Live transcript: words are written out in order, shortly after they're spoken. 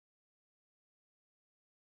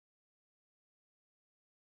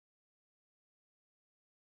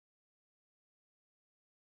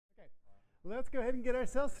Let's go ahead and get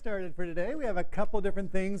ourselves started for today. We have a couple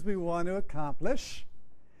different things we want to accomplish.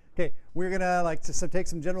 Okay, we're going to take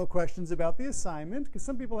some general questions about the assignment, because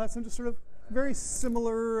some people have some just sort of very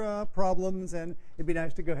similar problems, and it'd be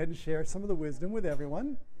nice to go ahead and share some of the wisdom with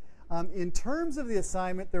everyone. In terms of the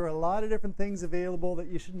assignment, there are a lot of different things available that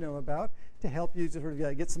you should know about to help you to sort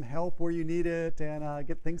of get some help where you need it and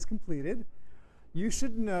get things completed. You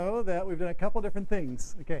should know that we've done a couple different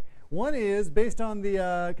things. Okay, one is based on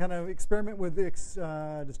the kind of experiment with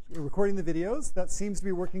just recording the videos. That seems to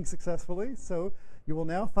be working successfully. So you will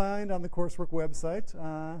now find on the coursework website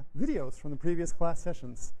videos from the previous class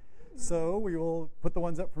sessions. So we will put the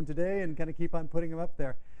ones up from today and kind of keep on putting them up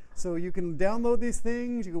there. So you can download these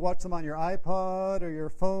things. You can watch them on your iPod or your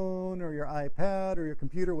phone or your iPad or your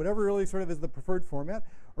computer, whatever really sort of is the preferred format,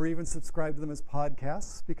 or even subscribe to them as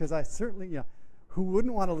podcasts, because I certainly, who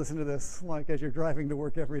wouldn't want to listen to this like as you're driving to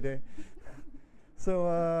work every day?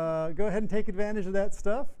 So go ahead and take advantage of that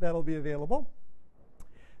stuff. That'll be available.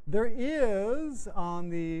 There is, on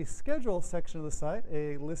the schedule section of the site,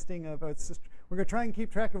 a listing of, we're going to try and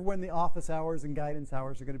keep track of when the office hours and guidance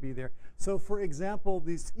hours are going to be there. So for example,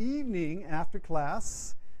 this evening after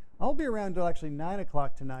class, I'll be around till actually 9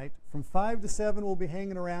 o'clock tonight. From 5 to 7 we'll be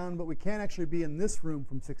hanging around, but we can't actually be in this room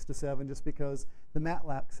from 6 to 7 just because the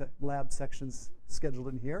MATLAB section's scheduled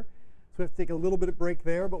in here. So we have to take a little bit of break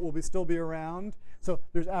there, but we'll still be around. So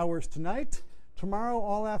there's hours tonight. Tomorrow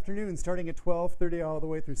all afternoon, starting at 12:30 all the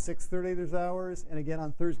way through 6:30, there's hours. And again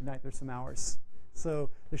on Thursday night, there's some hours. So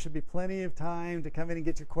there should be plenty of time to come in and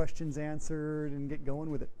get your questions answered and get going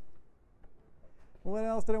with it. What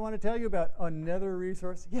else did I want to tell you about? Another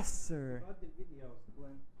resource? Yes, sir. About the videos,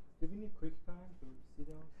 do we need QuickTime to see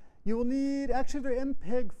those? You will need, actually they're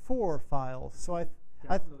MPEG-4 files. So I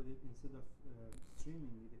download it instead of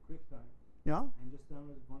streaming with the QuickTime. Yeah? And just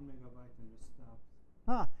download 1 megabyte and just stop.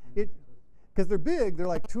 Huh. Because they're big, they're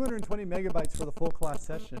like 220 megabytes for the full class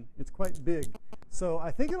session. It's quite big. So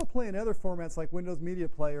I think it'll play in other formats like Windows Media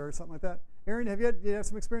Player or something like that. Aaron, do you have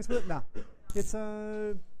some experience with it? No. It's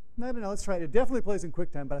I don't know, let's try it. It definitely plays in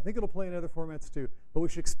QuickTime, but I think it'll play in other formats too. But we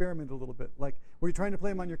should experiment a little bit. Like, were you trying to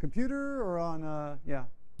play them on your computer or on, yeah.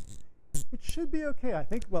 It should be okay, I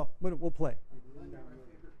think. Well, we'll play.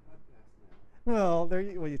 Well,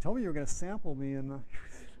 you told me you were going to sample me, and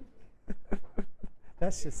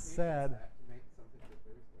that's just sad.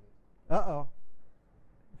 Uh-oh.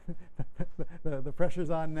 the pressure's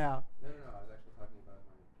on now. No, I was actually talking about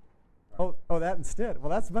my Oh, that instead. Well,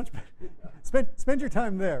 that's much better. Spend your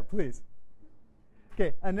time there, please.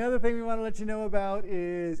 Okay, another thing we want to let you know about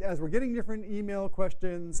is, as we're getting different email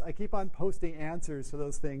questions, I keep on posting answers to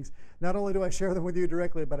those things. Not only do I share them with you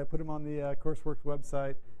directly, but I put them on the CourseWorks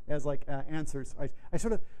website as like answers. I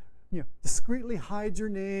sort of discreetly hide your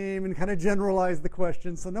name and kind of generalize the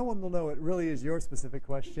question so no one will know it really is your specific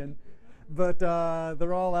question. But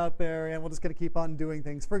they're all out there, and we're just going to keep on doing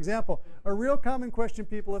things. For example, a real common question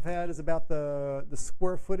people have had is about the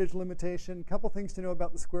square footage limitation. A couple things to know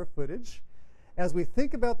about the square footage. As we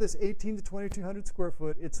think about this 18 to 2200 square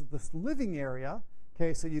foot, it's this living area.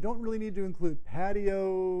 Okay, so you don't really need to include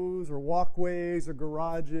patios or walkways or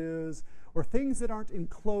garages or things that aren't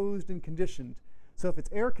enclosed and conditioned. So if it's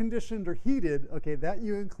air conditioned or heated, okay, that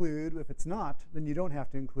you include. If it's not, then you don't have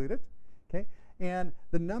to include it. Okay, and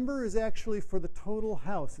the number is actually for the total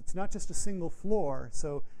house. It's not just a single floor.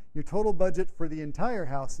 So your total budget for the entire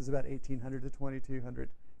house is about 1800 to 2200.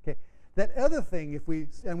 Okay, that other thing,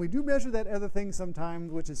 and we do measure that other thing sometimes,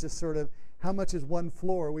 which is just sort of how much is one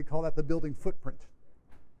floor. We call that the building footprint.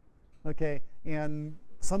 Okay, and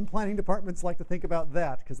some planning departments like to think about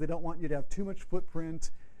that because they don't want you to have too much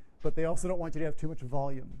footprint, but they also don't want you to have too much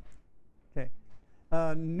volume. Okay.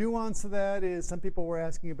 Nuance of that is some people were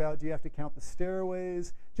asking about, do you have to count the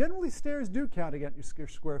stairways? Generally, stairs do count against your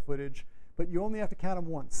square footage, but you only have to count them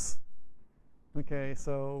once. Okay,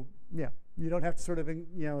 so yeah, you don't have to sort of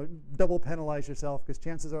double penalize yourself, because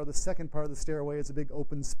chances are the second part of the stairway is a big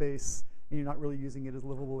open space and you're not really using it as a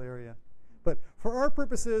livable area. But for our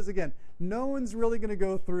purposes, again, no one's really going to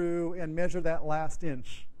go through and measure that last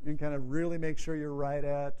inch and kind of really make sure you're right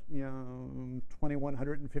at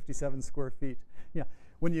 2,157 square feet. Yeah,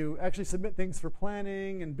 when you actually submit things for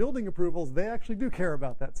planning and building approvals, they actually do care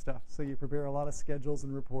about that stuff. So you prepare a lot of schedules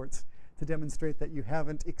and reports to demonstrate that you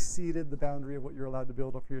haven't exceeded the boundary of what you're allowed to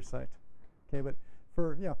build off your site. Okay, but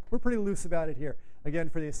we're pretty loose about it here. Again,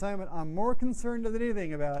 for the assignment, I'm more concerned than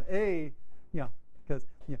anything about because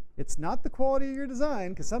it's not the quality of your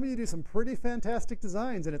design, because some of you do some pretty fantastic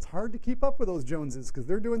designs, and it's hard to keep up with those Joneses because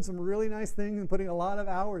they're doing some really nice things and putting a lot of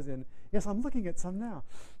hours in. Yes, I'm looking at some now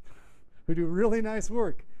who do really nice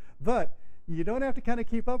work. But You don't have to kind of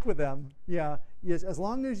keep up with them. Yeah, yes, as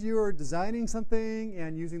long as you're designing something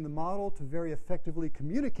and using the model to very effectively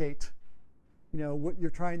communicate, what you're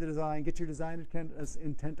trying to design, get your design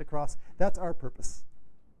intent across, that's our purpose.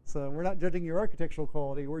 So we're not judging your architectural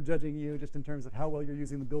quality, we're judging you just in terms of how well you're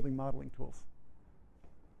using the building modeling tools.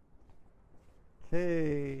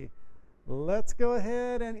 Okay, let's go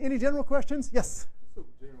ahead and any general questions? Yes? Just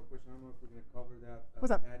a general question. I don't know if we're going to cover that.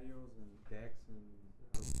 What's up? Patios and decks and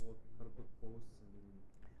how to put posts and decking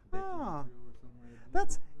material or something like that.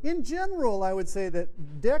 That's, in general, I would say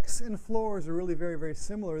that decks and floors are really very, very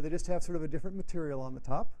similar. They just have sort of a different material on the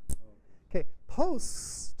top. Okay,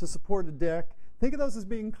 posts to support a deck, think of those as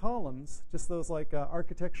being columns, just those like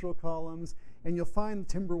architectural columns, and you'll find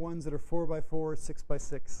timber ones that are 4x4, 6x6.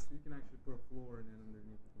 So you can actually put a floor and then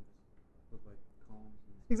underneath you can just put like columns.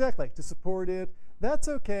 Exactly, to support it. That's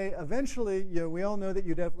okay. Eventually, we all know that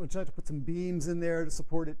you'd have to put some beams in there to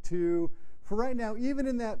support it too. For right now, even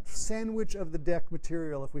in that sandwich of the deck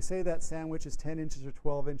material, if we say that sandwich is 10 inches or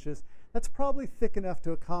 12 inches, that's probably thick enough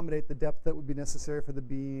to accommodate the depth that would be necessary for the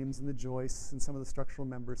beams and the joists and some of the structural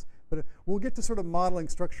members. But we'll get to sort of modeling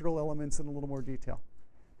structural elements in a little more detail.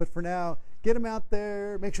 But for now, get them out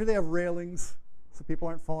there, make sure they have railings so people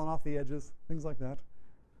aren't falling off the edges, things like that.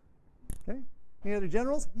 Okay? Any other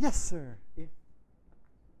generals? Yes, sir. If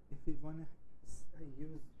we want to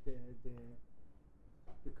use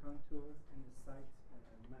the contours and the site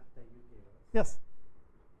map that you gave us, Yes.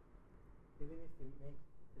 even if we make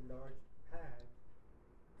a large pad,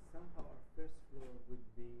 somehow our first floor would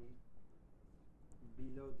be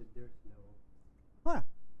below the dirt level. Ah,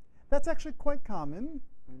 that's actually quite common.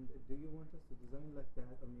 And do you want us to design like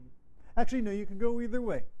that? I mean, Actually, no, you can go either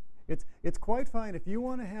way. It's quite fine. If you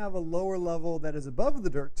want to have a lower level that is above the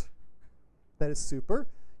dirt, that is super.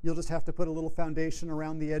 You'll just have to put a little foundation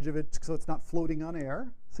around the edge of it so it's not floating on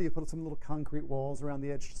air. So you put some little concrete walls around the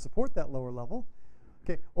edge to support that lower level.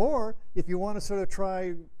 Okay. Or if you want to sort of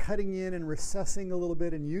try cutting in and recessing a little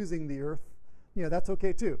bit and using the earth, that's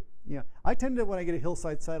okay too. I tend to, when I get a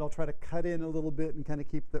hillside site, I'll try to cut in a little bit and kind of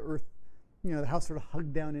keep the earth, the house sort of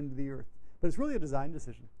hugged down into the earth. But it's really a design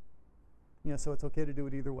decision. So it's okay to do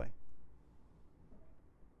it either way.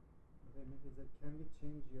 can we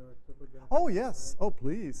change your topographic? Oh, yes. Oh,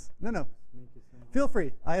 please. No. Feel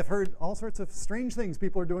free. I have heard all sorts of strange things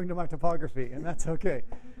people are doing to my topography, and that's okay.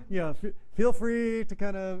 Feel free to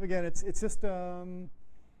kind of, again, it's just to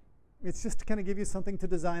kind of give you something to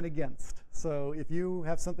design against. So if you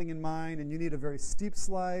have something in mind and you need a very steep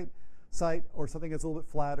site or something that's a little bit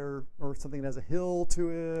flatter or something that has a hill to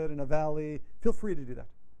it and a valley, feel free to do that.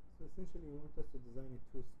 So essentially you want us to design a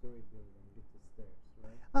two-story building with the stairs,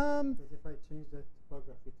 right? Because if I change that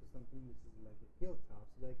topography to something which is like a hilltop,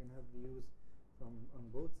 so that I can have views from on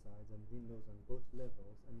both sides and windows on both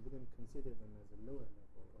levels and wouldn't consider them as a lower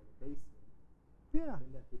level or a basement, yeah,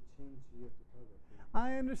 then that would change your topography.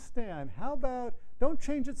 I understand. How about don't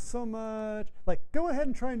change it so much. Like, go ahead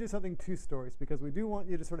and try and do something 2 stories because we do want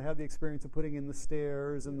you to sort of have the experience of putting in the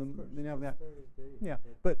stairs and that. Yeah,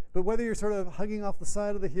 but whether you're sort of hugging off the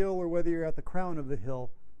side of the hill or whether you're at the crown of the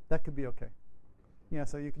hill, that could be okay. Yeah,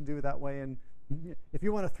 so you can do it that way. And if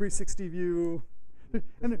you want a 360 view,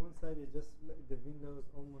 and one side is just like the windows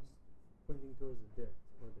almost pointing towards the dirt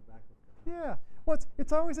or the back of the house. Yeah, well,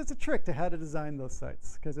 it's a trick to how to design those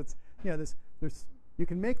sites because it's you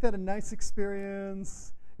can make that a nice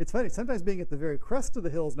experience. It's funny, sometimes being at the very crest of the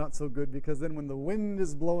hill is not so good because then when the wind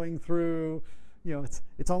is blowing through,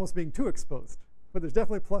 it's almost being too exposed. But there's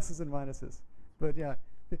definitely pluses and minuses. But yeah,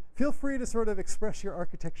 feel free to sort of express your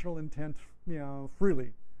architectural intent,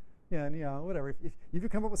 freely. Yeah, and whatever. If you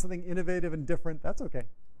come up with something innovative and different, that's okay.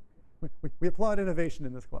 We applaud innovation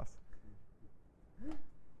in this class.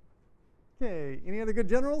 Okay, any other good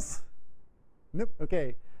generals? Nope.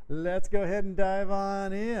 Okay, let's go ahead and dive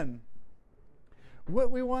on in. What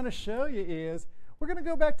we want to show you is we're going to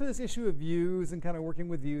go back to this issue of views and kind of working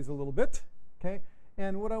with views a little bit. Okay,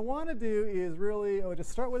 and what I want to do is really just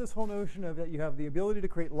start with this whole notion of that you have the ability to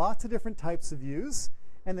create lots of different types of views,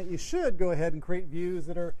 and that you should go ahead and create views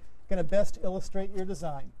that are going to best illustrate your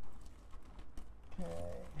design. Okay,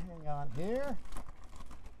 hang on here.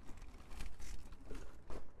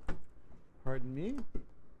 Pardon me.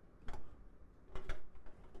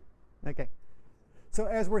 Okay. So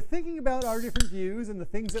as we're thinking about our different views and the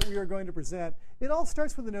things that we are going to present, it all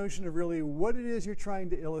starts with the notion of really what it is you're trying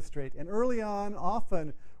to illustrate. And early on,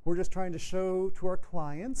 often, we're just trying to show to our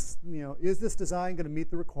clients, is this design going to meet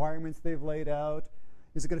the requirements they've laid out?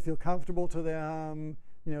 Is it going to feel comfortable to them?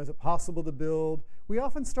 Is it possible to build? We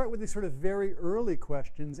often start with these sort of very early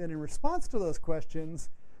questions, and in response to those questions,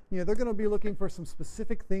 they're going to be looking for some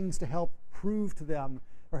specific things to help prove to them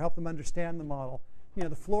or help them understand the model.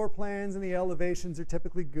 The floor plans and the elevations are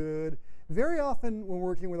typically good. Very often when we're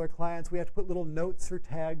working with our clients, we have to put little notes or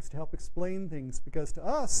tags to help explain things, because to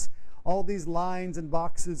us, all these lines and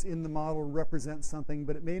boxes in the model represent something,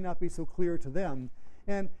 but it may not be so clear to them.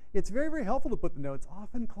 And it's very, very helpful to put the notes.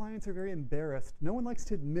 Often clients are very embarrassed. No one likes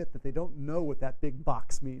to admit that they don't know what that big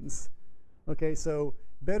box means. Okay, so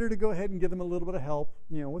better to go ahead and give them a little bit of help.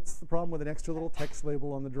 What's the problem with an extra little text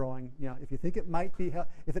label on the drawing? If you think it might be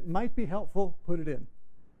if it might be helpful, put it in.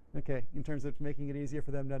 Okay, in terms of making it easier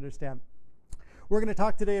for them to understand. We're going to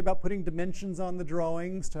talk today about putting dimensions on the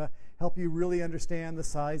drawings to help you really understand the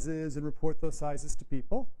sizes and report those sizes to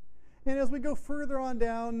people. And as we go further on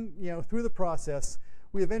down, through the process,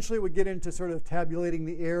 we eventually would get into sort of tabulating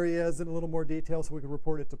the areas in a little more detail so we can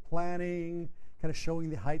report it to planning, kind of showing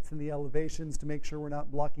the heights and the elevations to make sure we're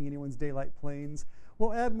not blocking anyone's daylight planes.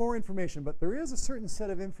 We'll add more information, but there is a certain set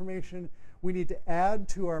of information we need to add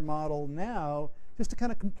to our model now just to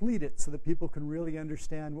kind of complete it so that people can really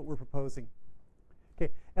understand what we're proposing.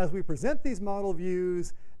 Okay, as we present these model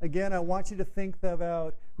views, again, I want you to think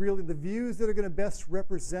about really the views that are going to best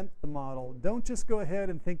represent the model. Don't just go ahead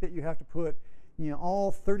and think that you have to put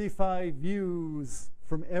all 35 views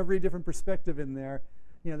from every different perspective in there.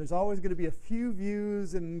 There's always going to be a few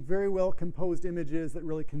views and very well composed images that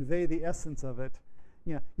really convey the essence of it.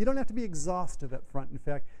 You don't have to be exhaustive up front. In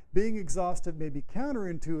fact, being exhaustive may be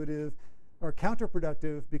counterintuitive or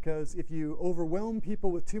counterproductive, because if you overwhelm people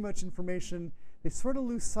with too much information, they sort of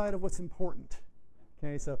lose sight of what's important.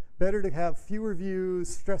 Okay, so better to have fewer views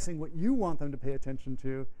stressing what you want them to pay attention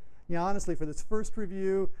to. Honestly, for this first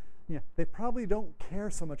review, they probably don't care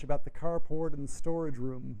so much about the carport and the storage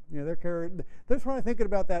room. They're probably thinking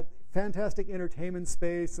about that fantastic entertainment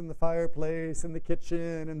space and the fireplace and the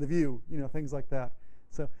kitchen and the view, things like that.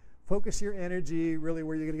 So focus your energy really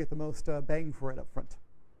where you're going to get the most bang for it up front.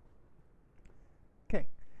 Okay,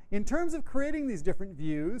 in terms of creating these different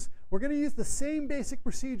views, we're going to use the same basic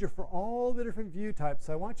procedure for all the different view types.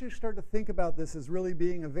 So I want you to start to think about this as really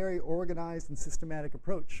being a very organized and systematic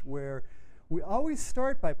approach, where we always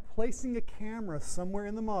start by placing a camera somewhere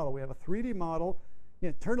in the model. We have a 3D model,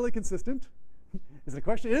 internally consistent. Is it a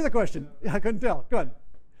question? It is a question. I couldn't tell. Go ahead.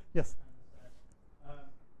 Yes.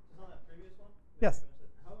 Just on that previous one? Yes.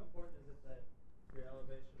 How important is it that your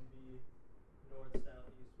elevation be north,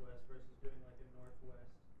 south, east, west versus doing like a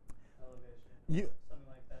northwest elevation?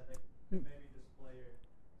 Something like that that can maybe display your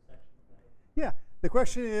section better. Yeah. The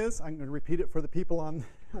question is, I'm going to repeat it for the people on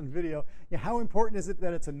video. How important is it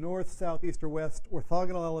that it's a north, south, east, or west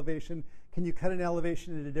orthogonal elevation? Can you cut an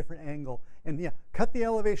elevation at a different angle? And cut the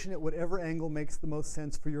elevation at whatever angle makes the most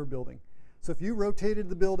sense for your building. So if you rotated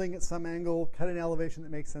the building at some angle, cut an elevation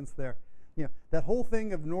that makes sense there. That whole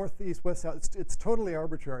thing of north, east, west, south, it's totally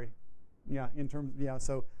arbitrary. In terms,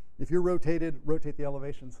 so if you're rotated, rotate the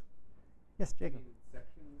elevations. Yes, Jacob.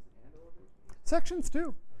 Sections and elevations? Sections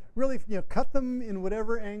too. Really, cut them in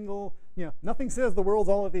whatever angle. Nothing says the world's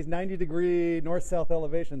all at these 90-degree north-south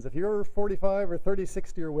elevations. If you're 45 or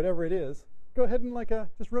 30-60 or whatever it is, go ahead and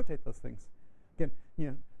just rotate those things.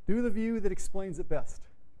 Again, do the view that explains it best.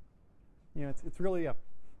 It's really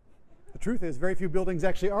the truth is very few buildings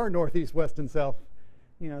actually are north, east, west, and south.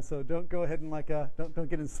 So don't go ahead and don't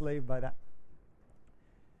get enslaved by that.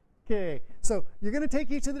 Okay, so you're going to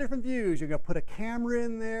take each of the different views. You're going to put a camera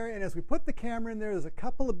in there, and as we put the camera in there, there's a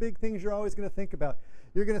couple of big things you're always going to think about.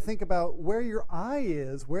 You're going to think about where your eye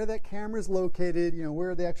is, where that camera is located,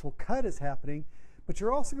 where the actual cut is happening. But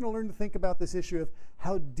you're also going to learn to think about this issue of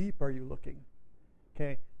how deep are you looking.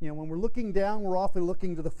 Okay, when we're looking down, we're often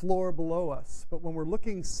looking to the floor below us. But when we're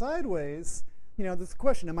looking sideways, there's a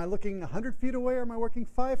question: am I looking 100 feet away, or am I working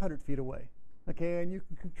 500 feet away? Okay, and you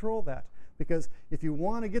can control that. Because if you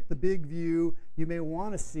want to get the big view, you may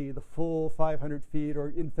want to see the full 500 feet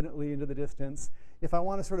or infinitely into the distance. If I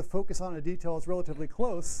want to sort of focus on a detail that's relatively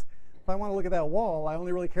close, if I want to look at that wall, I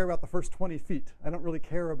only really care about the first 20 feet. I don't really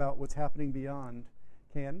care about what's happening beyond.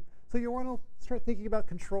 So you want to start thinking about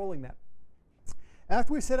controlling that.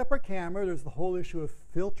 After we set up our camera, there's the whole issue of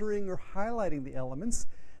filtering or highlighting the elements.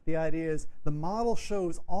 The idea is the model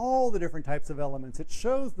shows all the different types of elements. It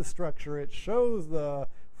shows the structure, it shows the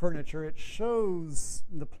furniture, it shows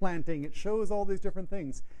the planting, it shows all these different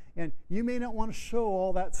things. And you may not want to show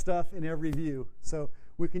all that stuff in every view. So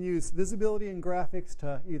we can use visibility and graphics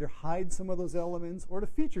to either hide some of those elements or to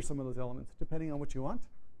feature some of those elements, depending on what you want.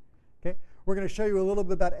 Okay, we're going to show you a little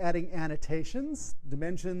bit about adding annotations,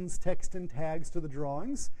 dimensions, text, and tags to the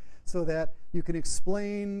drawings, so that you can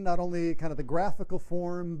explain not only kind of the graphical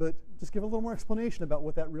form, but just give a little more explanation about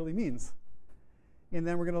what that really means. And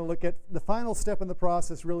then we're going to look at the final step in the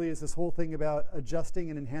process. Really is this whole thing about adjusting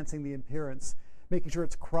and enhancing the appearance, making sure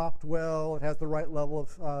it's cropped well, it has the right level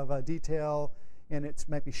of detail, and it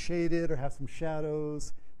might be shaded or have some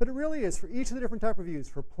shadows. But it really is for each of the different type of views,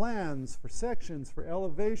 for plans, for sections, for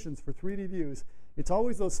elevations, for 3D views. It's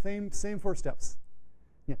always those same 4 steps.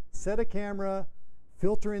 Yeah. Set a camera,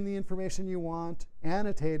 filter in the information you want,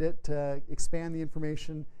 annotate it to expand the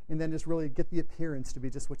information, and then just really get the appearance to be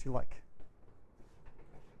just what you like.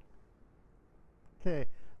 Okay,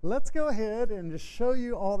 let's go ahead and just show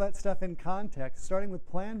you all that stuff in context, starting with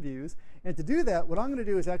plan views. And to do that, what I'm going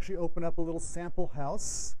to do is actually open up a little sample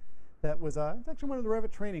house that was it's actually one of the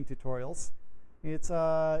Revit training tutorials. It's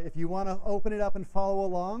if you want to open it up and follow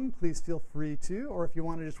along, please feel free to, or if you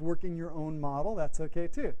want to just work in your own model, that's okay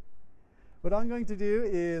too. What I'm going to do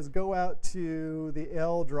is go out to the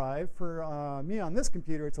L drive. For me on this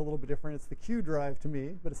computer, it's a little bit different. It's the Q drive to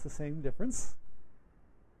me, but it's the same difference.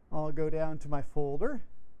 I'll go down to my folder.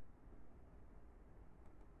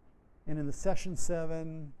 And in the Session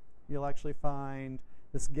 7, you'll actually find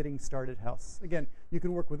this Getting Started house. Again, you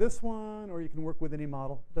can work with this one, or you can work with any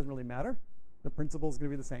model. It doesn't really matter. The principle is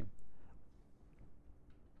going to be the same.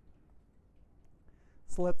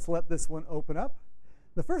 So let's let this one open up.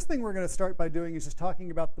 The first thing we're going to start by doing is just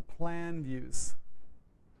talking about the plan views.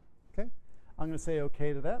 Okay, I'm going to say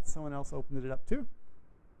OK to that. Someone else opened it up too.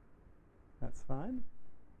 That's fine.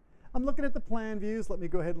 I'm looking at the plan views. Let me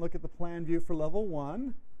go ahead and look at the plan view for level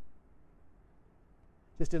 1.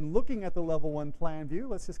 Just in looking at the level 1 plan view,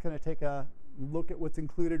 let's just kind of take a look at what's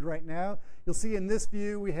included right now. You'll see in this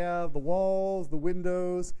view we have the walls, the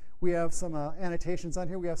windows. We have some annotations on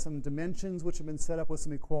here. We have some dimensions which have been set up with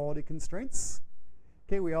some equality constraints.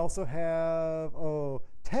 Okay, we also have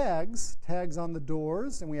tags on the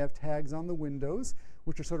doors, and we have tags on the windows,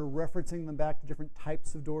 which are sort of referencing them back to different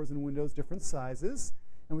types of doors and windows, different sizes.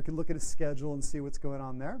 And we can look at a schedule and see what's going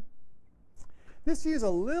on there. This view is a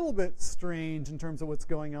little bit strange in terms of what's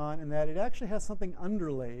going on in that it actually has something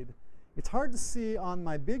underlaid. It's hard to see on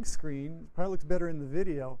my big screen. It probably looks better in the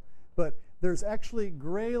video. But there's actually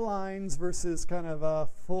gray lines versus kind of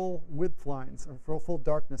full width lines or full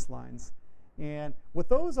darkness lines. And what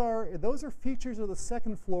those are features of the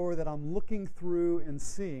second floor that I'm looking through and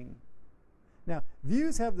seeing. Now,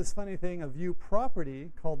 views have this funny thing, a view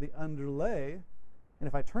property called the underlay. And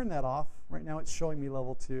if I turn that off, right now it's showing me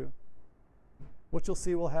level 2. What you'll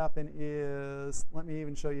see will happen is, let me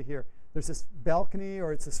even show you here. There's this balcony,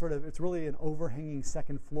 or it's really an overhanging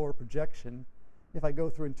second floor projection. If I go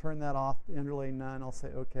through and turn that off, underlay none, I'll say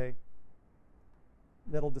OK.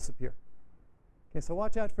 That'll disappear. Okay, so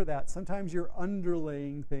watch out for that. Sometimes you're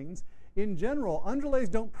underlaying things. In general,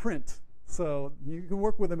 underlays don't print. So you can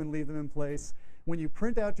work with them and leave them in place. When you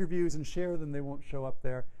print out your views and share them, they won't show up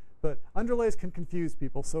there. But underlays can confuse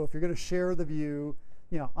people. So if you're going to share the view,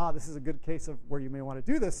 this is a good case of where you may want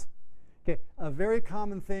to do this. Okay, a very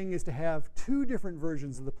common thing is to have 2 different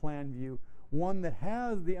versions of the plan view. One that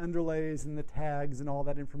has the underlays and the tags and all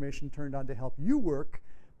that information turned on to help you work,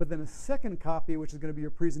 but then a second copy which is going to be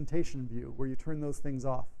your presentation view where you turn those things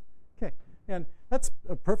off. Okay, and that's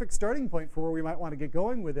a perfect starting point for where we might want to get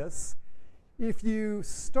going with this. If you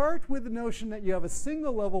start with the notion that you have a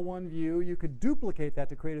single level 1 view, you could duplicate that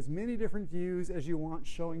to create as many different views as you want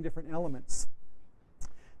showing different elements.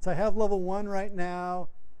 So I have level 1 right now.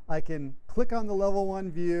 I can click on the level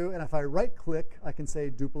 1 view, and if I right click, I can say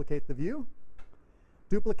duplicate the view.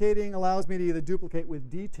 Duplicating allows me to either duplicate with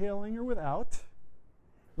detailing or without.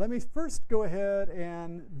 Let me first go ahead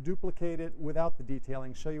and duplicate it without the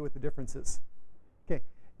detailing, show you what the difference is. Okay,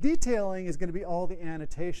 detailing is going to be all the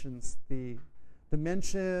annotations, the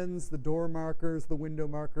dimensions, the door markers, the window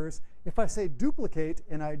markers. If I say duplicate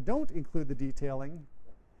and I don't include the detailing,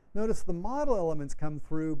 notice the model elements come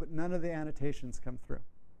through, but none of the annotations come through.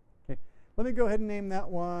 Okay, let me go ahead and name that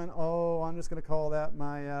one. I'm just going to call that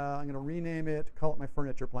my, I'm going to rename it, call it my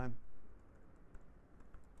furniture plan.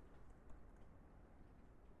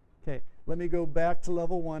 Okay, let me go back to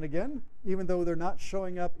level 1 again. Even though they're not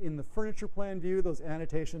showing up in the furniture plan view, those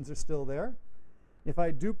annotations are still there. If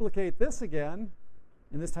I duplicate this again,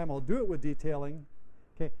 and this time I'll do it with detailing,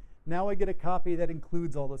 okay, now I get a copy that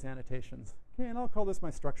includes all those annotations. Okay, and I'll call this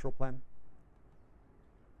my structural plan.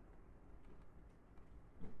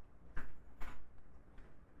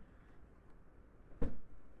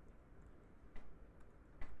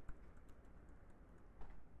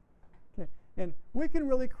 And we can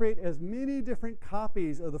really create as many different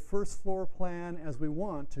copies of the first floor plan as we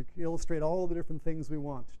want to illustrate all of the different things we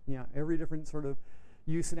want. Yeah, every different sort of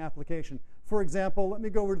use and application. For example, let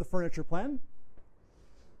me go over to the furniture plan.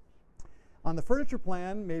 On the furniture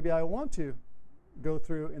plan, maybe I want to go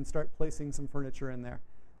through and start placing some furniture in there.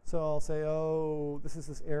 So I'll say, oh, this is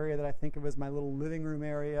this area that I think of as my little living room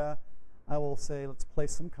area. I will say, let's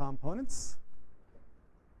place some components.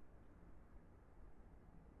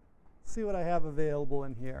 See what I have available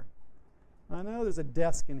in here. I know there's a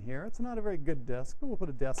desk in here. It's not a very good desk, but we'll put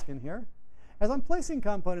a desk in here. As I'm placing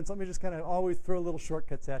components, let me just kind of always throw little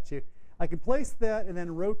shortcuts at you. I can place that and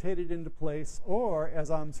then rotate it into place, or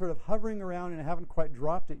as I'm sort of hovering around and I haven't quite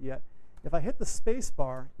dropped it yet, if I hit the space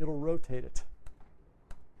bar, it'll rotate it.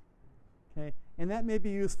 Okay? And that may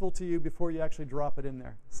be useful to you before you actually drop it in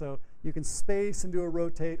there. So you can space and do a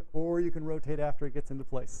rotate, or you can rotate after it gets into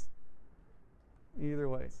place. Either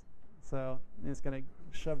ways. So it's going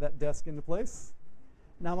to shove that desk into place.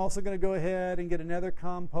 Now I'm also going to go ahead and get another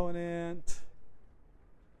component.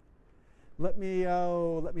 Let me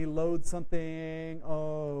load something.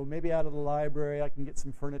 Oh, maybe out of the library I can get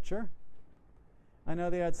some furniture. I know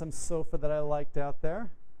they had some sofa that I liked out there.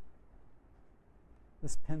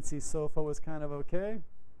 This Pensy sofa was kind of okay.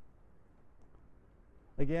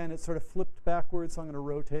 Again, it's sort of flipped backwards, so I'm going to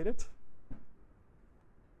rotate it.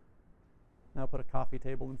 Now put a coffee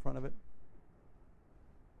table in front of it.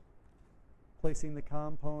 Placing the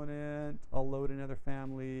component. I'll load another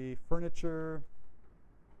family furniture.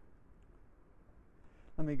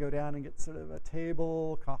 Let me go down and get sort of a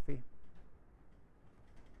table, coffee.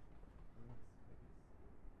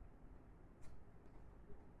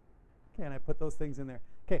 Okay, and I put those things in there.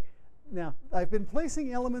 Okay, now I've been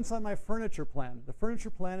placing elements on my furniture plan. The furniture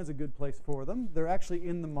plan is a good place for them. They're actually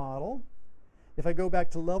in the model. If I go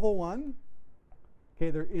back to level 1,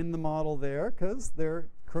 okay, they're in the model there because they're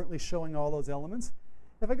currently showing all those elements.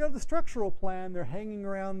 If I go to the structural plan, they're hanging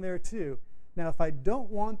around there too. Now, if I don't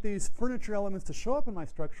want these furniture elements to show up in my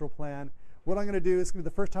structural plan, what I'm going to do is going to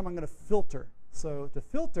be the first time I'm going to filter. So to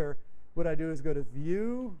filter, what I do is go to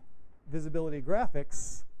View, Visibility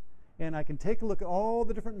Graphics, and I can take a look at all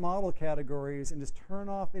the different model categories and just turn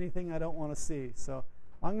off anything I don't want to see. So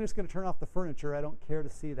I'm just going to turn off the furniture. I don't care to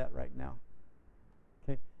see that right now.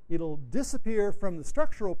 Okay. It'll disappear from the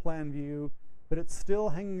structural plan view, but it's still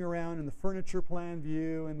hanging around in the furniture plan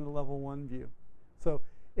view and the level 1 view. So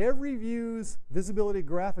every view's visibility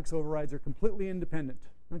graphics overrides are completely independent.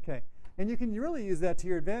 Okay. And you can really use that to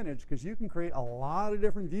your advantage because you can create a lot of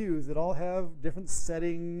different views that all have different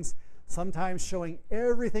settings, sometimes showing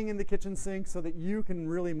everything in the kitchen sink so that you can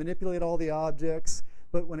really manipulate all the objects.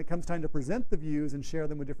 But when it comes time to present the views and share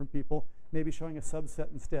them with different people, maybe showing a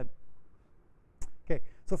subset instead. Okay,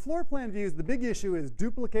 so floor plan views, the big issue is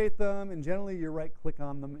duplicate them, and generally you right-click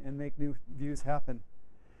on them and make new views happen.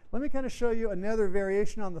 Let me kind of show you another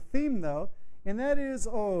variation on the theme, though, and that is,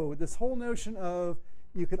 this whole notion of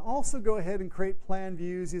you can also go ahead and create plan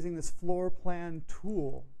views using this floor plan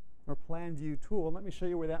tool, or plan view tool. Let me show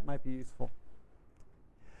you where that might be useful.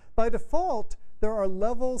 By default, there are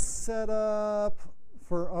levels set up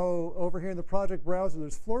for, over here in the project browser,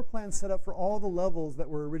 there's floor plans set up for all the levels that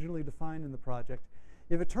were originally defined in the project.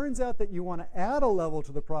 If it turns out that you want to add a level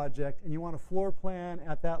to the project and you want a floor plan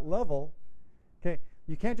at that level, okay,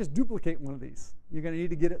 you can't just duplicate one of these. You're going to need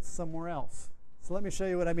to get it somewhere else. So let me show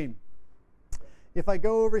you what I mean. If I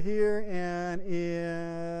go over here and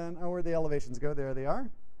where'd the elevations go? There they are.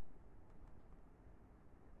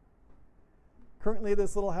 Currently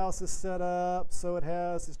this little house is set up so it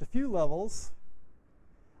has just a few levels.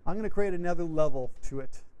 I'm going to create another level to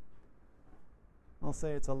it. I'll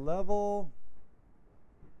say it's a level.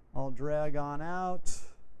 I'll drag on out.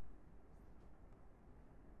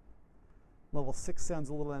 Level 6 sounds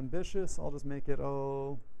a little ambitious. I'll just make it,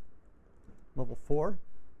 level 4.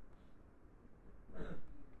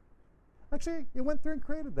 Actually, it went through and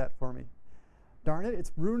created that for me. Darn it,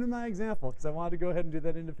 it's ruining my example because I wanted to go ahead and do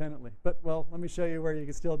that independently. But, well, let me show you where you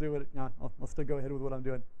can still do it. I'll still go ahead with what I'm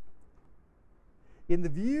doing. In the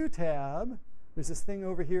View tab, there's this thing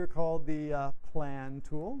over here called the Plan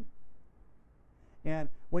tool. And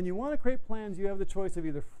when you want to create plans, you have the choice of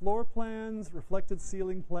either floor plans, reflected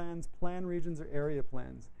ceiling plans, plan regions, or area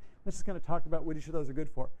plans. Let's just kind of talk about what each of those are good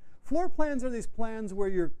for. Floor plans are these plans where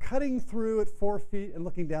you're cutting through at 4 feet and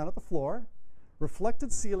looking down at the floor.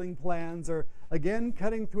 Reflected ceiling plans are, again,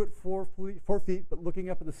 cutting through at 4 feet, but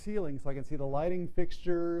looking up at the ceiling so I can see the lighting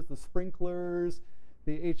fixtures, the sprinklers,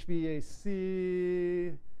 the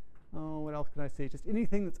HVAC. What else can I see? Just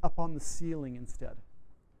anything that's up on the ceiling instead.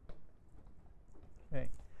 Okay.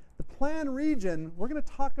 The plan region, we're going to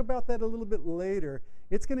talk about that a little bit later.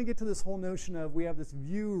 It's going to get to this whole notion of we have this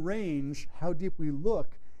view range, how deep we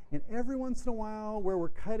look, and every once in a while where we're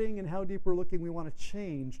cutting and how deep we're looking, we want to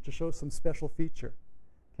change to show some special feature.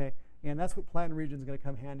 Okay? And that's what plan region is going to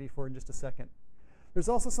come handy for in just a second. There's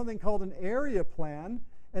also something called an area plan.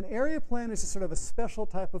 An area plan is just sort of a special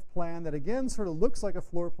type of plan that, again, sort of looks like a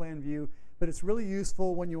floor plan view, but it's really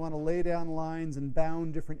useful when you want to lay down lines and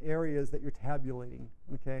bound different areas that you're tabulating,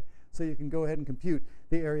 okay? So you can go ahead and compute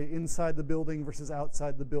the area inside the building versus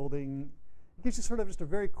outside the building. It gives you sort of just a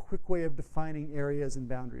very quick way of defining areas and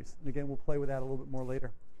boundaries. And again, we'll play with that a little bit more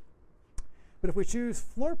later. But if we choose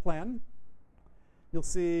floor plan, you'll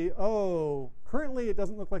see, oh, currently it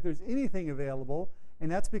doesn't look like there's anything available, and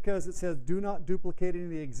that's because it says do not duplicate any of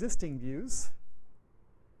the existing views.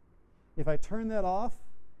 If I turn that off,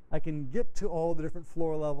 I can get to all the different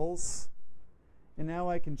floor levels, and now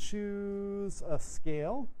I can choose a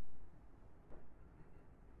scale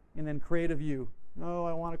and then create a view. Oh,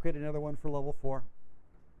 I want to create another one for level 4.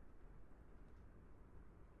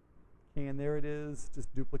 Okay, and there it is,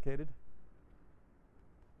 just duplicated.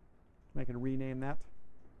 I can rename that.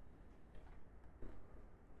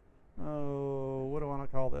 Oh, what do I want to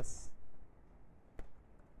call this?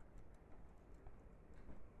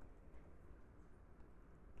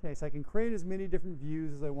 Okay, so I can create as many different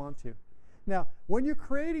views as I want to. Now, when you're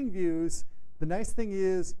creating views, the nice thing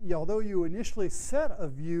is, although you initially set a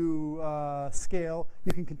view scale,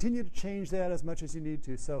 you can continue to change that as much as you need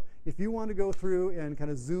to. So if you want to go through and kind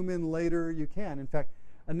of zoom in later, you can. In fact,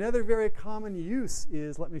 another very common use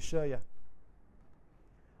is, let me show you.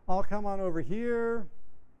 I'll come on over here.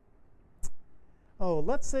 Oh,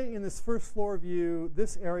 let's say in this first floor view,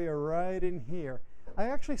 this area right in here, I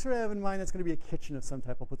actually sort of have in mind that's going to be a kitchen of some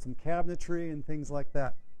type. I'll put some cabinetry and things like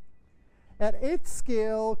that. At 8th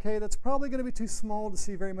scale, okay, that's probably going to be too small to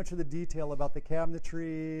see very much of the detail about the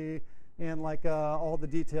cabinetry and like all the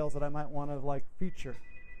details that I might want to like feature.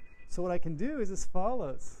 So what I can do is as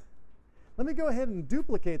follows. Let me go ahead and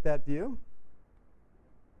duplicate that view.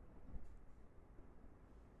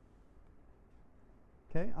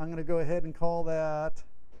 Okay, I'm going to go ahead and call that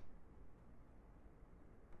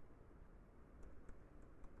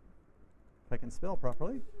if I can spell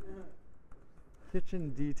properly, kitchen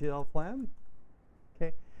detail plan.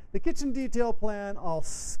 Okay, the kitchen detail plan I'll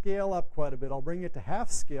scale up quite a bit. I'll bring it to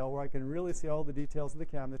half scale where I can really see all the details of the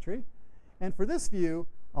cabinetry. And for this view,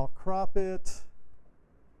 I'll crop it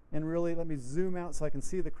and really let me zoom out so I can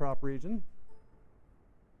see the crop region.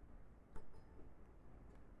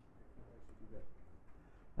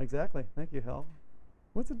 Exactly. Thank you, Hal.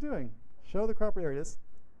 What's it doing? Show the crop. There it is.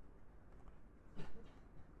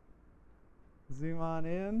 Zoom on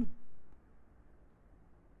in.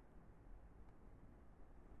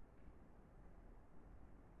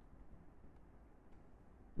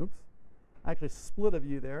 Oops. I actually split a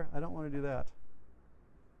view there. I don't want to do that.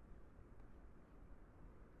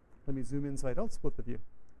 Let me zoom in so I don't split the view.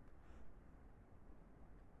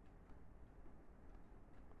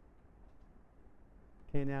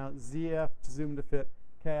 Okay, now ZF to zoom to fit.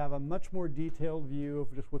 Okay, I have a much more detailed view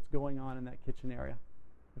of just what's going on in that kitchen area.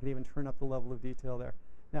 I can even turn up the level of detail there.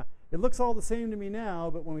 Now, it looks all the same to me now,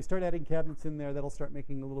 but when we start adding cabinets in there, that'll start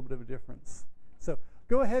making a little bit of a difference. So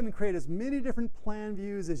go ahead and create as many different plan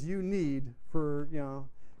views as you need for,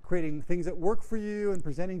 creating things that work for you and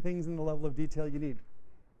presenting things in the level of detail you need.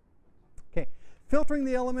 Okay, filtering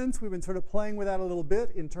the elements, we've been sort of playing with that a little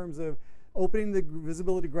bit in terms of opening the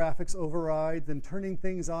visibility graphics overrides and turning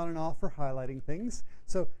things on and off for highlighting things.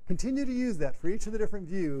 So continue to use that for each of the different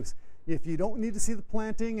views. If you don't need to see the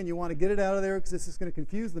planting and you want to get it out of there because this is going to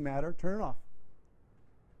confuse the matter, turn it off.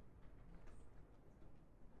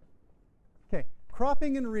 Okay,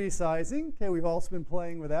 cropping and resizing. Okay, we've also been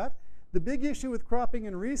playing with that. The big issue with cropping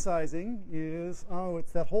and resizing is,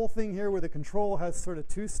 it's that whole thing here where the control has sort of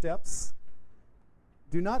 2 steps.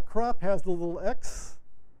 Do not crop has the little X.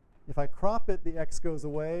 If I crop it, the X goes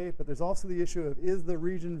away, but there's also the issue of is the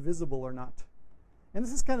region visible or not? And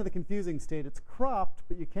this is kind of the confusing state. It's cropped,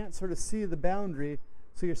 but you can't sort of see the boundary,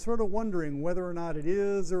 so you're sort of wondering whether or not it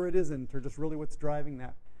is or it isn't, or just really what's driving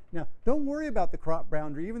that. Now, don't worry about the crop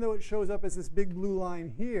boundary. Even though it shows up as this big blue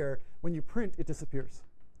line here, when you print, it disappears.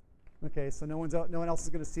 Okay, so no one else is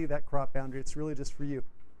going to see that crop boundary. It's really just for you.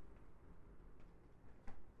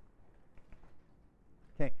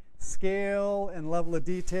 Okay, scale and level of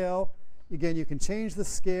detail. Again, you can change the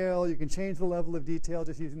scale, you can change the level of detail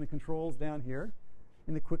just using the controls down here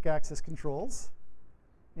in the quick access controls.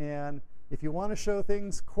 And if you want to show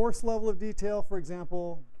things, coarse level of detail, for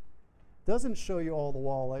example, doesn't show you all the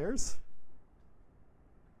wall layers.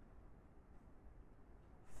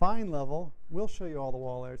 Fine level will show you all the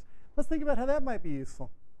wall layers. Let's think about how that might be useful.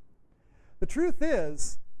 The truth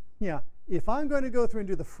is, if I'm going to go through and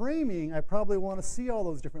do the framing, I probably want to see all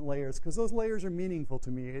those different layers because those layers are meaningful to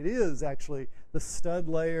me. It is actually the stud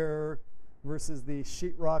layer, versus the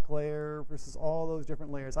sheetrock layer versus all those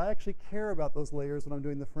different layers. I actually care about those layers when I'm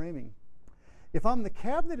doing the framing. If I'm the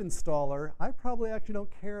cabinet installer, I probably actually don't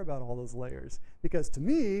care about all those layers, because to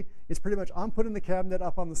me, it's pretty much I'm putting the cabinet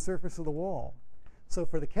up on the surface of the wall. So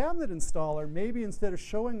for the cabinet installer, maybe instead of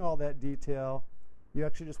showing all that detail, you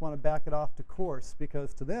actually just want to back it off to coarse,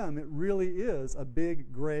 because to them, it really is a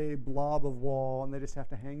big gray blob of wall, and they just have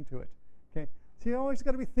to hang to it. Okay? So you always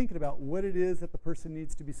got to be thinking about what it is that the person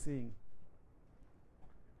needs to be seeing.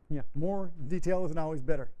 Yeah, more detail isn't always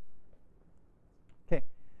better. Okay,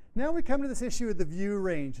 now we come to this issue of the view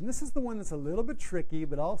range, and this is the one that's a little bit tricky,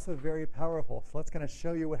 but also very powerful. So let's kind of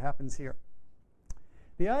show you what happens here.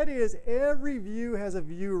 The idea is every view has a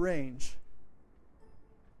view range.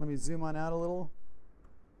 Let me zoom on out a little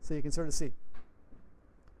so you can sort of see.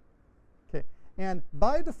 Okay, and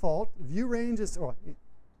by default, view range is, or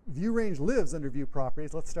view range lives under view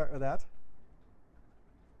properties. Let's start with that.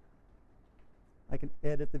 I can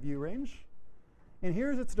edit the view range. And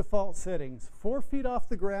here's its default settings. 4 feet off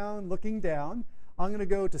the ground, looking down. I'm going to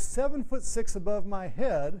go to 7'6" above my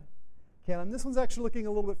head. Okay, and this one's actually looking a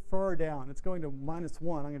little bit far down. It's going to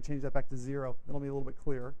 -1. I'm going to change that back to 0. That'll be a little bit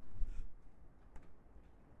clearer.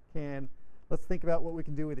 And let's think about what we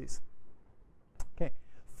can do with these. Okay,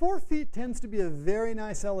 4 feet tends to be a very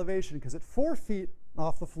nice elevation, because at 4 feet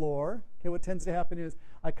off the floor, okay, what tends to happen is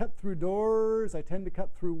I cut through doors, I tend to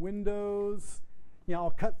cut through windows, you know,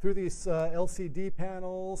 I'll cut through these LCD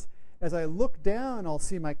panels. As I look down, I'll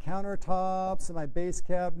see my countertops and my base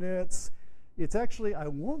cabinets. It's actually, I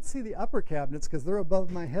won't see the upper cabinets because they're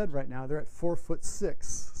above my head right now. They're at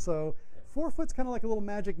 4'6". So 4 foot's kind of like a little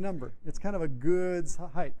magic number. It's kind of a good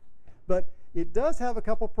height. But it does have a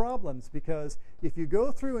couple problems, because if you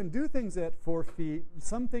go through and do things at 4 feet,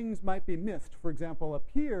 some things might be missed. For example, up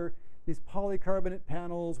here, these polycarbonate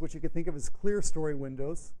panels, which you could think of as clear story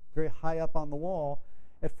windows, very high up on the wall.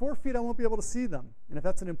 At 4 feet, I won't be able to see them. And if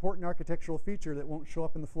that's an important architectural feature, that won't show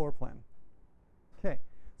up in the floor plan. Okay,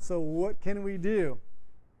 so what can we do?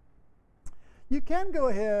 You can go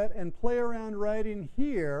ahead and play around right in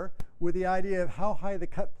here with the idea of how high the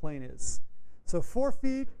cut plane is. So 4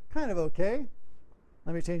 feet, kind of okay.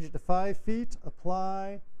 Let me change it to 5 feet,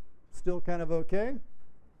 apply, still kind of okay.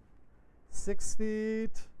 6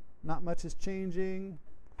 feet, not much is changing.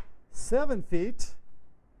 7 feet,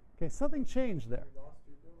 okay, something changed there.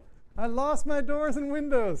 I lost my doors and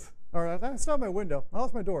windows. Or I still have my window. I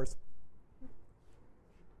lost my doors.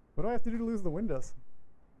 What do I have to do to lose the windows?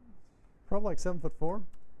 Probably like 7'4".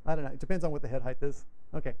 I don't know. It depends on what the head height is.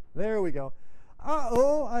 Okay, there we go.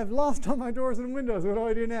 Uh-oh, I've lost all my doors and windows. What do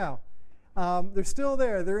I do now? They're still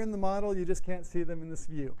there. They're in the model. You just can't see them in this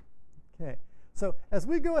view. Okay, so as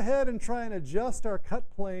we go ahead and try and adjust our cut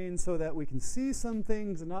plane so that we can see some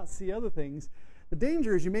things and not see other things, the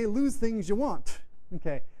danger is you may lose things you want.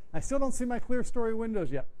 Okay, I still don't see my clear story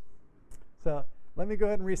windows yet. So let me go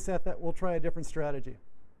ahead and reset that. We'll try a different strategy.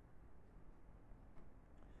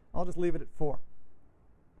 I'll just leave it at 4.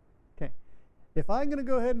 Okay. If I'm going to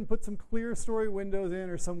go ahead and put some clear story windows in,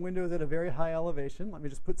 or some windows at a very high elevation, let me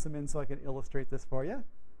just put some in so I can illustrate this for you.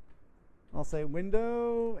 I'll say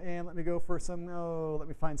window, and let me go for some, let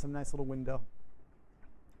me find some nice little window.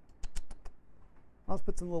 I'll just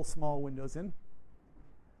put some little small windows in.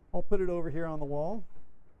 I'll put it over here on the wall.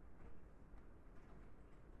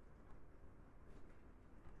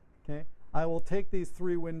 Okay. I will take these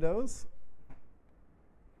 3 windows,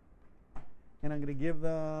 and I'm going to give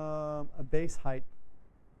them a base height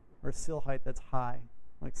or sill height that's high,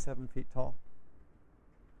 like 7 feet tall.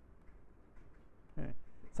 Okay.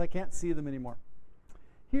 So I can't see them anymore.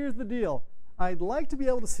 Here's the deal. I'd like to be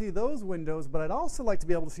able to see those windows, but I'd also like to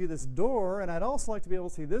be able to see this door, and I'd also like to be able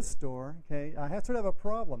to see this door. Okay, I sort of have a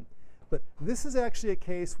problem. But this is actually a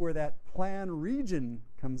case where that plan region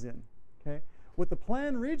comes in. Okay, what the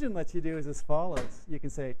plan region lets you do is as follows. You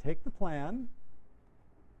can say, take the plan,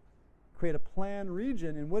 create a plan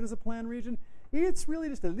region. And what is a plan region? It's really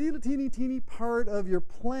just a little teeny part of your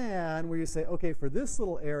plan where you say, okay, for this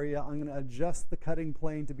little area, I'm going to adjust the cutting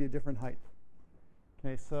plane to be a different height.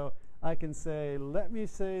 Okay, so I can say, let me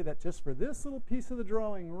say that just for this little piece of the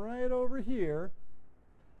drawing right over here,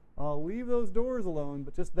 I'll leave those doors alone,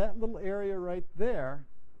 but just that little area right there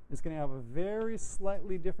is going to have a very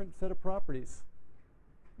slightly different set of properties.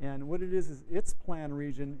 And what it is its plan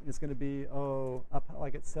region is going to be, up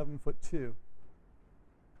like at 7'2".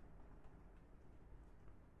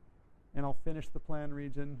 And I'll finish the plan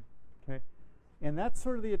region. Okay, and that's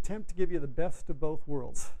sort of the attempt to give you the best of both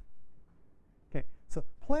worlds. Okay, so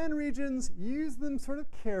plan regions, use them sort of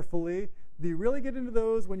carefully. Do you really get into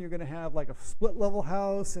those when you're going to have like a split level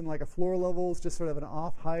house and like a floor level is just sort of an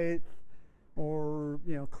off height? or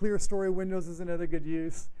clear story windows is another good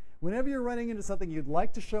use. Whenever you're running into something you'd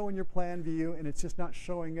like to show in your plan view and it's just not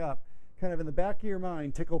showing up, kind of in the back of your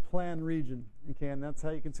mind, tickle plan region. Okay, and that's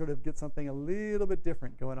how you can sort of get something a little bit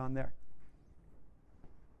different going on there.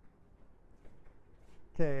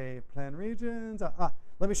 Okay, plan regions.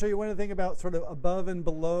 Let me show you one thing about sort of above and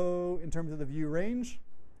below in terms of the view range.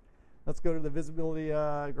 Let's go to the visibility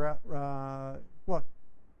graph.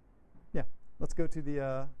 Let's go to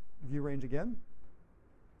the view range again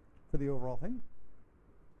for the overall thing.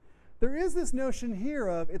 There is this notion here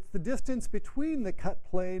of it's the distance between the cut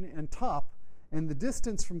plane and top and the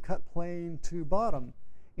distance from cut plane to bottom.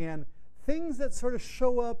 And things that sort of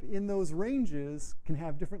show up in those ranges can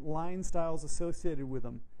have different line styles associated with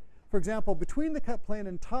them. For example, between the cut plane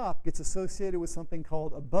and top gets associated with something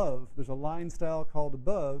called above. There's a line style called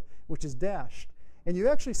above, which is dashed. And you've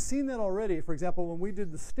actually seen that already. For example, when we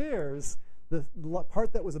did the stairs, the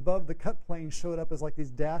part that was above the cut plane showed up as like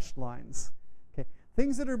these dashed lines. Okay.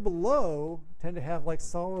 Things that are below tend to have like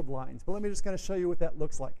solid lines. But let me just kind of show you what that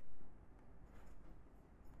looks like.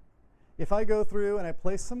 If I go through and I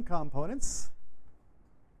place some components,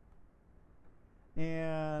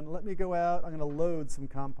 and let me go out, I'm going to load some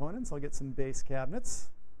components. I'll get some base cabinets.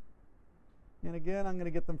 And again, I'm going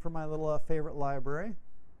to get them from my little favorite library,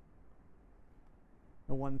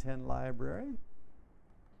 the 110 library.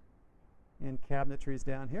 And cabinetry's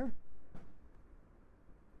down here.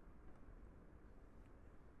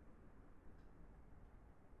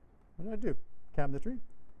 What did I do? Cabinetry.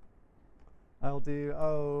 I'll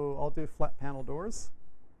do flat panel doors.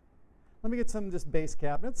 Let me get some just base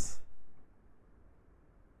cabinets.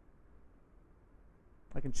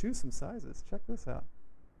 I can choose some sizes. Check this out.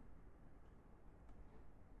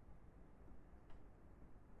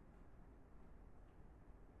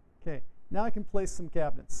 Okay, now I can place some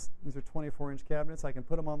cabinets. These are 24-inch cabinets. I can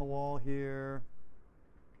put them on the wall here.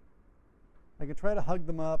 I can try to hug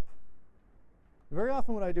them up. Very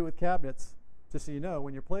often what I do with cabinets, just so you know,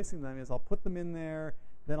 when you're placing them, is I'll put them in there,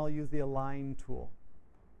 then I'll use the align tool.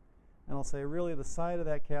 And I'll say, really, the side of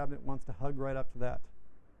that cabinet wants to hug right up to that.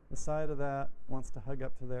 The side of that wants to hug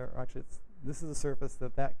up to there. Or actually, this is a surface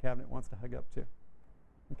that that cabinet wants to hug up to.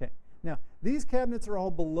 Okay. Now, these cabinets are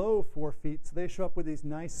all below 4 feet, so they show up with these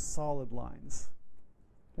nice solid lines.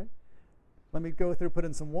 Okay. Let me go through, put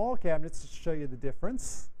in some wall cabinets to show you the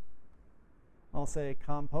difference. I'll say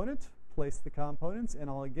component, place the components, and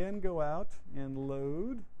I'll again go out and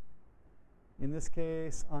load. In this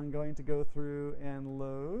case, I'm going to go through and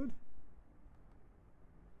load.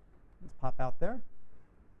 Let's pop out there.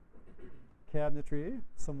 Cabinetry,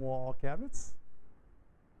 some wall cabinets.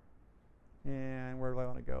 And where do I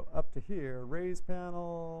want to go? Up to here. Raised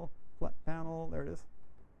panel, flat panel, there it is.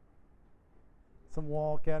 Some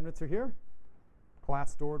wall cabinets are here.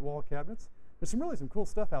 Glass doored wall cabinets. There's really some cool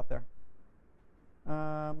stuff out there.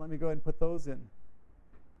 Let me go ahead and put those in.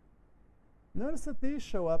 Notice that these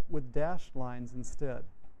show up with dashed lines instead.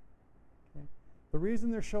 Okay. The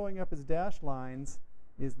reason they're showing up as dashed lines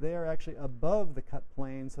is they are actually above the cut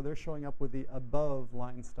plane, so they're showing up with the above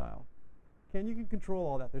line style. Okay, and you can control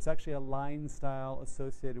all that. There's actually a line style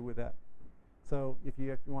associated with that. So if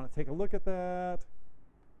you want to take a look at that,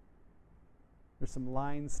 there's some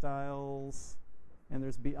line styles, and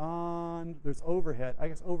there's beyond, there's overhead. I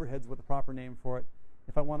guess overhead's what the proper name for it.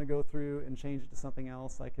 If I want to go through and change it to something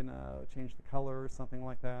else, I can change the color or something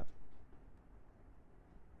like that.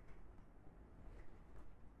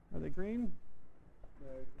 Are they green? No,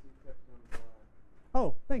 because you kept it on black.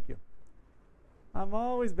 Oh, thank you. I'm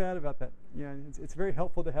always bad about that. Yeah, it's very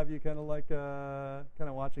helpful to have you kind of like kind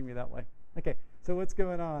of watching me that way. Okay, so what's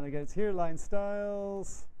going on? Again, it's here, line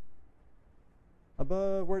styles.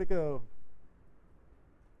 Above, where'd it go?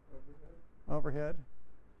 Overhead.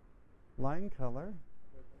 Line color.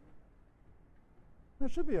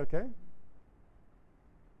 That should be okay.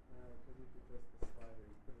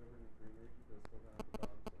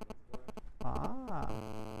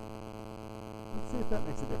 Let's see if that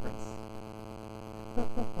makes a difference. I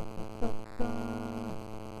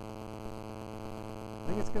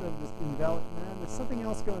think it's going to just invalidate. Man, there's something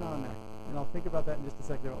else going on there. And I'll think about that in just a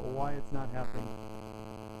second about why it's not happening.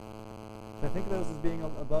 I think of those as being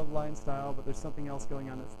above line style, but there's something else going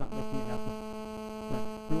on that's not making it happen.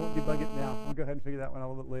 Right. We won't debug it now. We'll go ahead and figure that one out a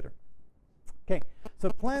little bit later. Okay, so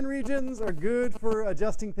plan regions are good for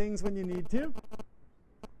adjusting things when you need to.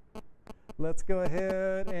 Let's go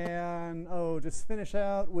ahead and just finish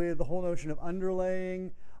out with the whole notion of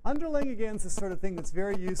underlaying. Underlaying, again, is the sort of thing that's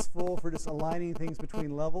very useful for just aligning things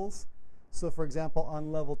between levels. So, for example,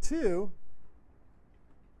 on level 2,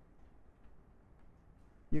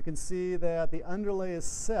 you can see that the underlay is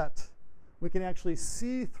set we can actually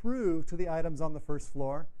see through to the items on the first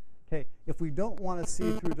floor. Okay, if we don't want to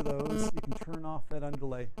see through to those, you can turn off that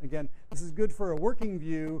underlay. Again, this is good for a working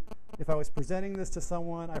view. If I was presenting this to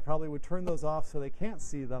someone, I probably would turn those off so they can't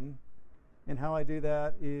see them. And how I do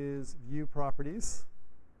that is View Properties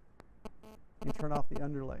and turn off the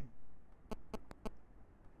underlay.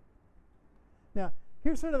 Now,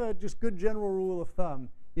 here's sort of a just good general rule of thumb.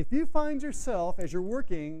 If you find yourself, as you're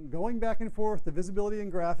working, going back and forth to visibility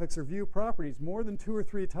and graphics or view properties more than 2 or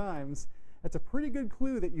 3 times, that's a pretty good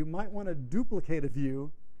clue that you might want to duplicate a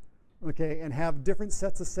view, okay, and have different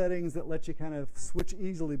sets of settings that let you kind of switch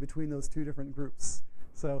easily between those 2 different groups.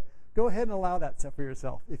 So go ahead and allow that set for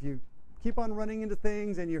yourself. If you keep on running into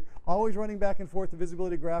things and you're always running back and forth to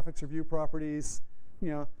visibility, graphics, or view properties, you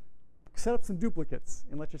know, set up some duplicates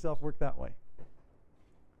and let yourself work that way.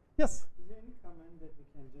 Yes? Is there any command that we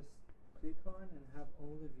can just click on and have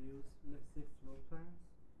all the views, let's say floor plans,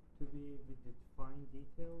 to be with the fine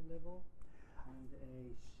detail level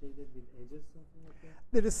and shaded with edges, something like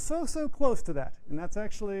that? It is so close to that, and that's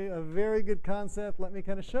actually a very good concept. Let me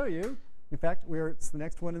kind of show you. In fact, it's the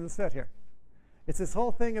next one in the set here. It's this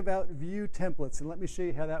whole thing about view templates, and let me show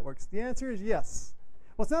you how that works. The answer is yes.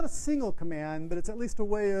 Well, it's not a single command, but it's at least a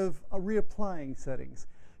way of reapplying settings.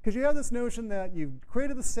 Because you have this notion that you've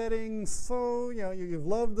created the settings, so you know, you've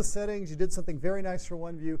loved the settings, you did something very nice for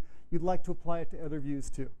one view, you'd like to apply it to other views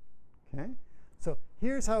too. Okay? So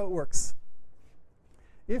here's how it works.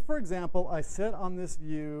 If, for example, I set on this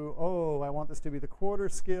view, oh, I want this to be the quarter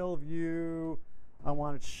scale view, I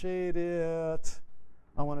want it shaded,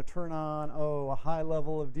 I want to turn on, oh, a high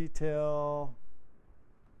level of detail.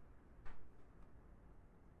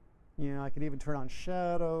 You know, I can even turn on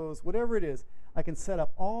shadows, whatever it is. I can set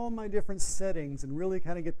up all my different settings and really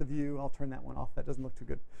kind of get the view. I'll turn that one off. That doesn't look too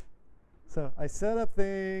good. So I set up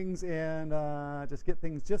things and just get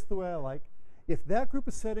things just the way I like. If that group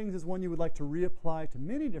of settings is one you would like to reapply to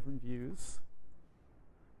many different views,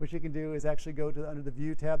 what you can do is actually go to under the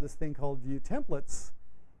View tab, this thing called View Templates.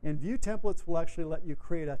 And View Templates will actually let you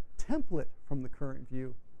create a template from the current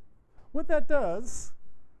view. What that does,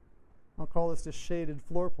 I'll call this just shaded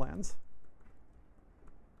floor plans,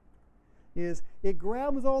 is it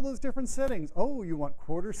grabs all those different settings. Oh, you want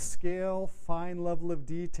quarter scale, fine level of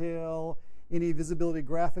detail, any visibility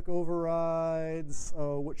graphic overrides,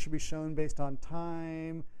 oh, what should be shown based on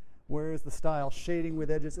time, where's the style, shading with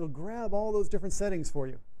edges. It'll grab all those different settings for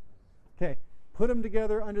you. Okay, put them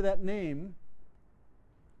together under that name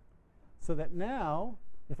so that now,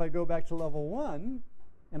 if I go back to level 1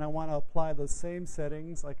 and I want to apply those same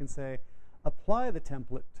settings, I can say, apply the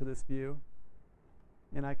template to this view.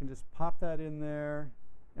 And I can just pop that in there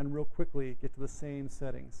and real quickly get to the same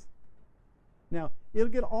settings. Now, it'll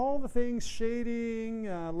get all the things, shading,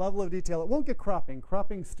 level of detail. It won't get cropping.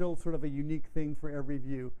 Cropping's still sort of a unique thing for every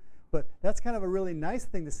view. But that's kind of a really nice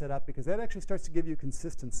thing to set up because that actually starts to give you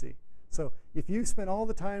consistency. So if you spend all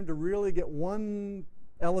the time to really get one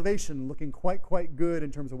elevation looking quite good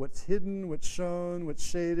in terms of what's hidden, what's shown, what's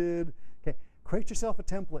shaded, okay, create yourself a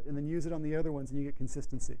template and then use it on the other ones and you get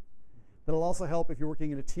consistency. That'll also help if you're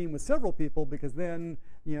working in a team with several people because then,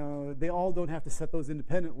 you know, they all don't have to set those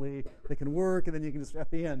independently. They can work and then you can just,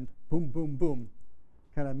 at the end, boom, boom, boom,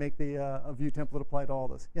 kind of make the a view template apply to all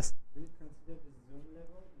those. Yes? Do you consider the zoom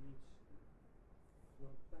level in each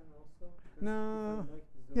floor plan also? Because no. if I like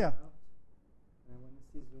to zoom Yeah. out, and when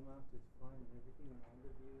I see zoom out, it's fine, everything in all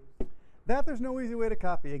the views. That there's no easy way to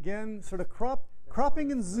copy. Again, sort of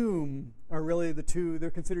cropping and zoom are really the two,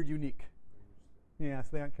 they're considered unique. Yeah, so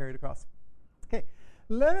they aren't carried across. Okay,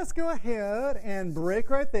 let us go ahead and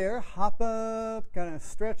break right there. Hop up, kind of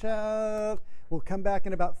stretch out. We'll come back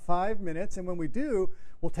in about 5 minutes, and when we do,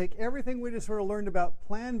 we'll take everything we just sort of learned about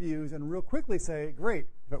plan views and real quickly say, great,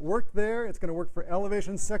 if it worked there, it's going to work for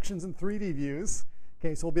elevation sections and 3D views.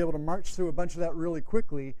 Okay, so we'll be able to march through a bunch of that really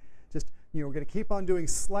quickly. Just, you know, we're going to keep on doing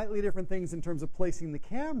slightly different things in terms of placing the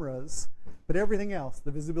cameras, but everything else,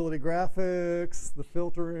 the visibility graphics, the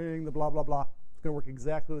filtering, the blah, blah, blah, it's going to work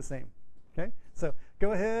exactly the same. Okay, so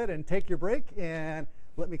go ahead and take your break and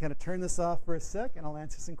let me kind of turn this off for a sec and I'll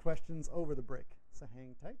answer some questions over the break. So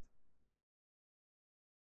hang tight.